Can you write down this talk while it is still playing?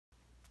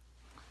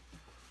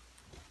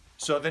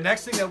So the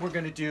next thing that we're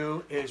going to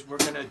do is we're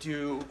going to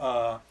do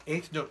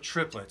eighth note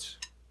triplets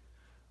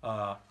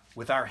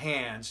with our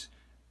hands.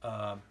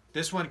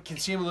 This one can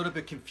seem a little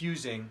bit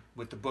confusing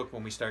with the book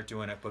when we start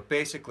doing it, but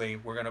basically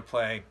we're going to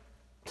play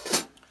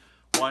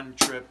 1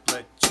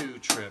 triplet, 2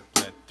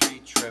 triplet, 3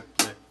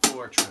 triplet,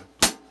 4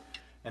 triplet.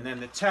 And then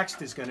the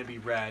text is going to be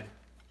read.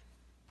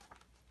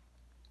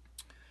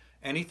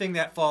 Anything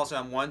that falls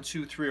on 1,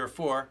 2, 3, or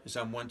 4 is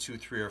on 1, 2,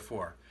 3, or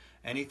 4.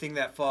 Anything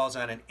that falls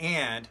on an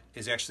and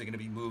is actually going to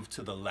be moved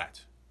to the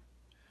let.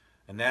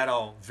 And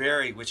that'll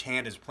vary which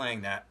hand is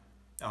playing that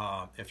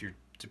if you're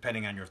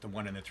depending on the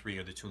 1 and the 3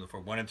 or the 2 and the 4.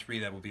 1 and 3,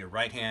 that will be a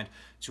right hand.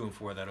 2 and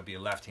 4, that'll be a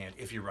left hand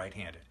if you're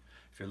right-handed.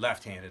 If you're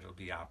left-handed, it'll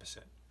be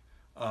opposite.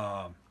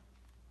 I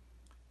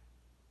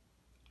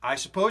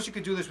suppose you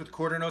could do this with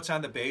quarter notes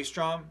on the bass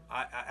drum.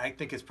 I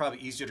think it's probably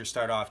easier to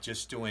start off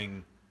just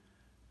doing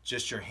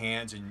just your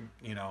hands, and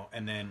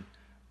and then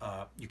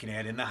you can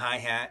add in the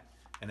hi-hat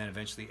and then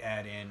eventually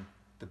add in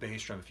the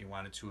bass drum if you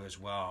wanted to as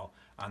well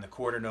on the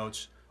quarter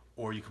notes,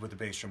 or you could put the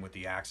bass drum with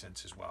the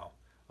accents as well.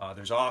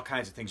 There's all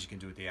kinds of things you can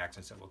do with the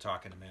accents that we'll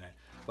talk in a minute.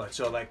 But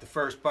so like the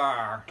first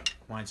bar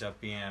winds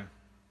up being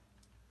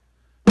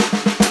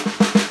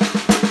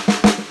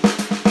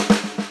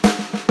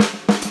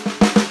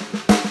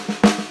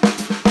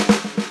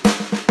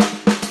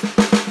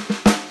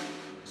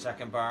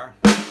second bar,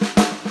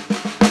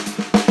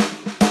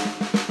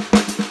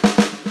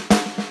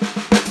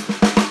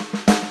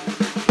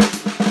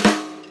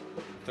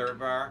 third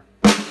bar,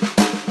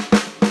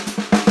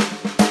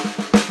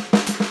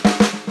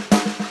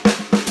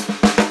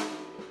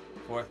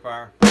 fourth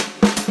bar. I'll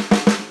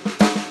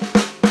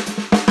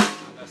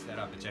mess that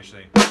up. It's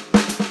actually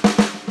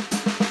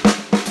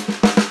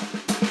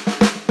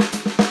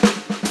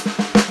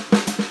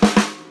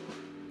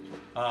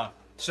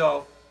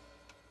so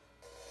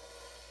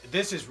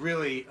this is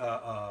really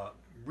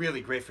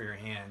really great for your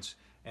hands,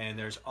 and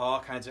there's all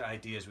kinds of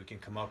ideas we can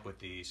come up with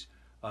these.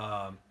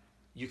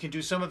 You can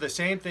do some of the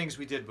same things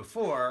we did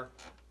before,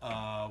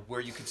 where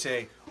you could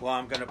say, well,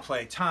 I'm going to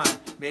play time.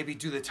 Maybe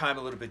do the time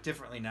a little bit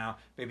differently now.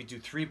 Maybe do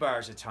 3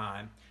 bars a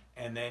time,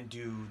 and then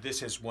do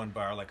this as 1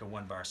 bar, like a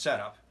 1 bar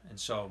setup. And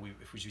so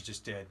if we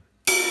just did.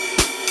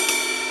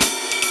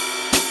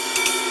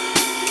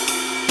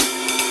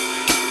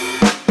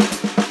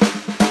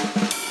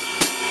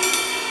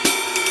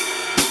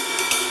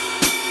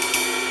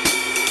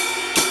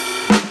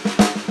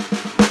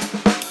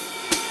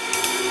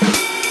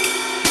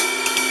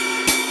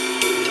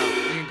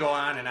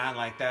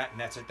 Like that, and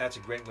that's a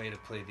great way to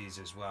play these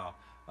as well.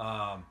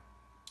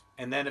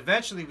 And then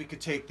eventually we could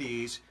take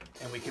these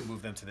and we can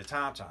move them to the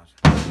tom-toms.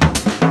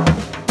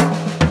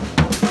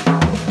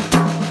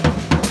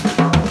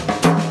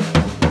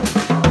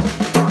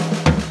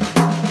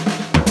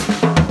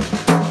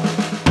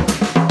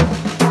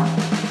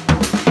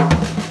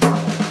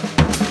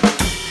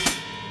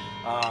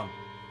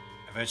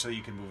 Eventually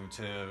you can move them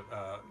to,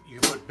 you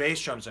can put bass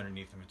drums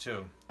underneath them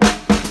too.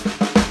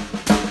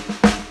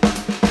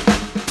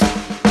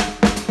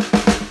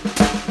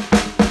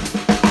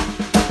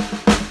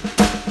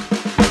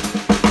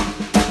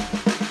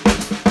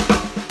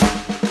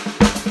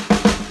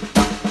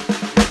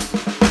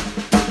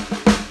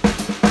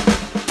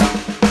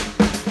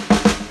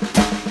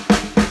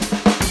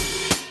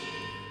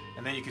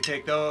 You can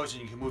take those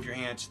and you can move your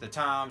hands to the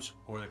toms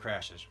or the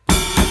crashes.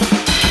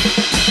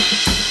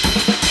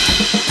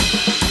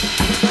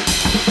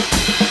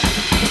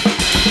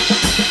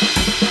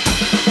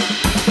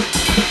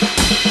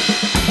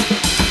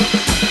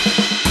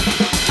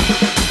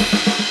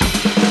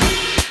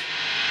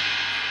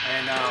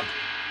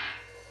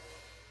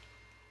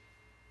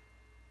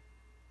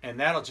 And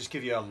that'll just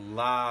give you a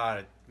lot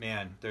of,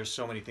 man, there's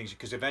so many things,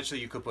 because eventually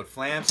you could put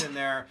flams in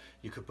there,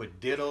 you could put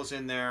diddles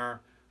in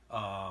there,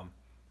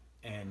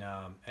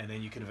 and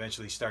then you can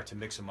eventually start to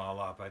mix them all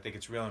up. I think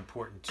it's real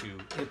important to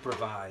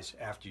improvise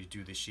after you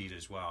do the sheet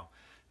as well,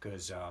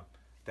 because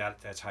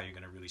that's how you're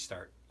going to really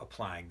start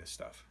applying this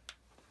stuff.